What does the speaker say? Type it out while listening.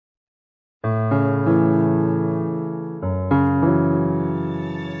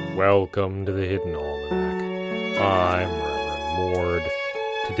Welcome to the Hidden Almanac. I'm Reverend Mord.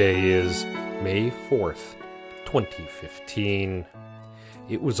 Today is May 4th, 2015.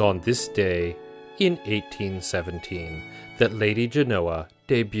 It was on this day, in 1817, that Lady Genoa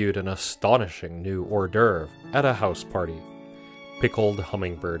debuted an astonishing new hors d'oeuvre at a house party: pickled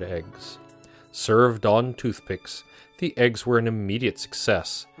hummingbird eggs. Served on toothpicks, the eggs were an immediate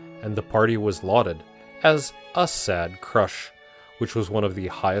success, and the party was lauded as a sad crush, which was one of the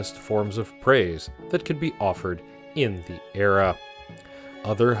highest forms of praise that could be offered in the era.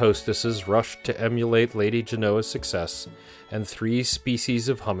 Other hostesses rushed to emulate Lady Genoa's success, and 3 species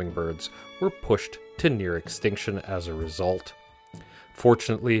of hummingbirds were pushed to near extinction as a result.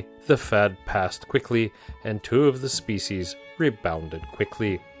 Fortunately, the fad passed quickly, and 2 of the species rebounded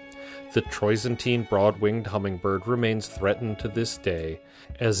quickly. The Troisantine broad-winged hummingbird remains threatened to this day,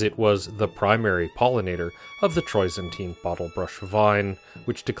 as it was the primary pollinator of the Troisantine bottlebrush vine,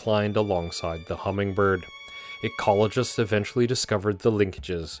 which declined alongside the hummingbird. Ecologists eventually discovered the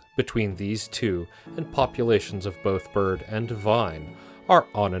linkages between these 2, and populations of both bird and vine are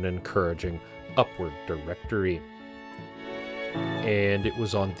on an encouraging upward directory. And it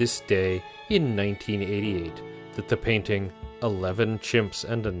was on this day in 1988 that the painting 11 Chimps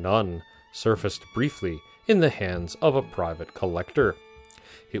and a Nun surfaced briefly in the hands of a private collector.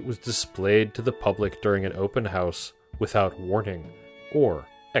 It was displayed to the public during an open house without warning or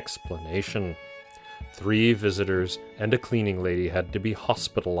explanation. 3 visitors and a cleaning lady had to be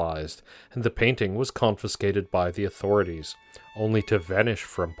hospitalized, and the painting was confiscated by the authorities, only to vanish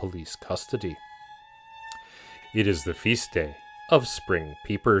from police custody. It is the feast day of spring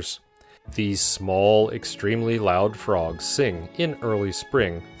peepers. These small, extremely loud frogs sing in early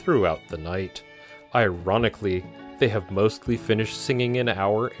spring throughout the night. Ironically, they have mostly finished singing in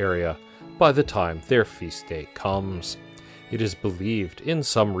our area by the time their feast day comes. It is believed in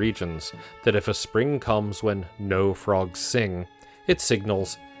some regions that if a spring comes when no frogs sing, it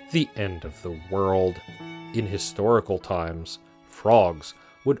signals the end of the world. In historical times, frogs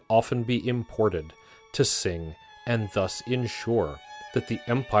would often be imported to sing and thus ensure that the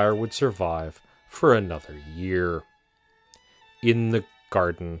empire would survive for another year. In the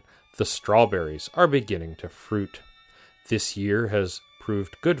garden, the strawberries are beginning to fruit. This year has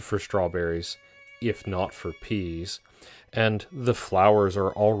proved good for strawberries, if not for peas, and the flowers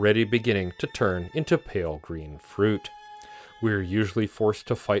are already beginning to turn into pale green fruit. We're usually forced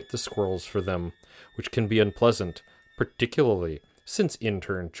to fight the squirrels for them, which can be unpleasant, particularly since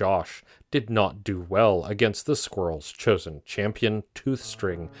intern Josh did not do well against the squirrel's chosen champion,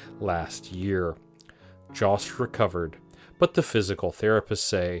 Toothstring, last year. Josh recovered, but the physical therapists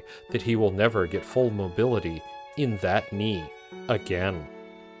say that he will never get full mobility in that knee again.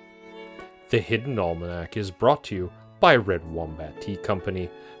 The Hidden Almanac is brought to you by Red Wombat Tea Company,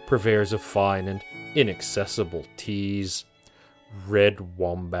 purveyors of fine and inaccessible teas. Red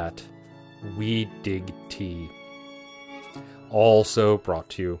Wombat, we dig tea. Also brought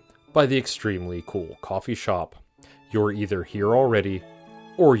to you by the Extremely Cool Coffee Shop. You're either here already,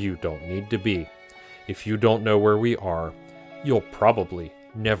 or you don't need to be. If you don't know where we are, you'll probably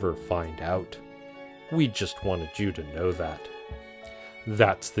never find out. We just wanted you to know that.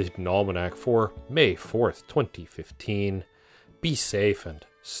 That's the Hidden Almanac for May 4th, 2015. Be safe and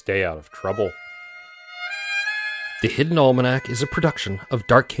stay out of trouble. The Hidden Almanac is a production of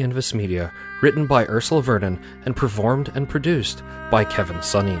Dark Canvas Media, written by Ursula Vernon and performed and produced by Kevin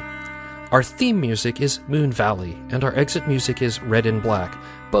Sonney. Our theme music is Moon Valley, and our exit music is Red in Black,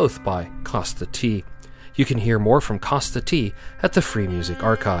 both by Costa T. You can hear more from Costa T at the Free Music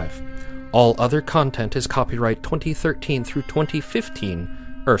Archive. All other content is copyright 2013 through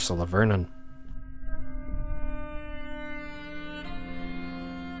 2015, Ursula Vernon.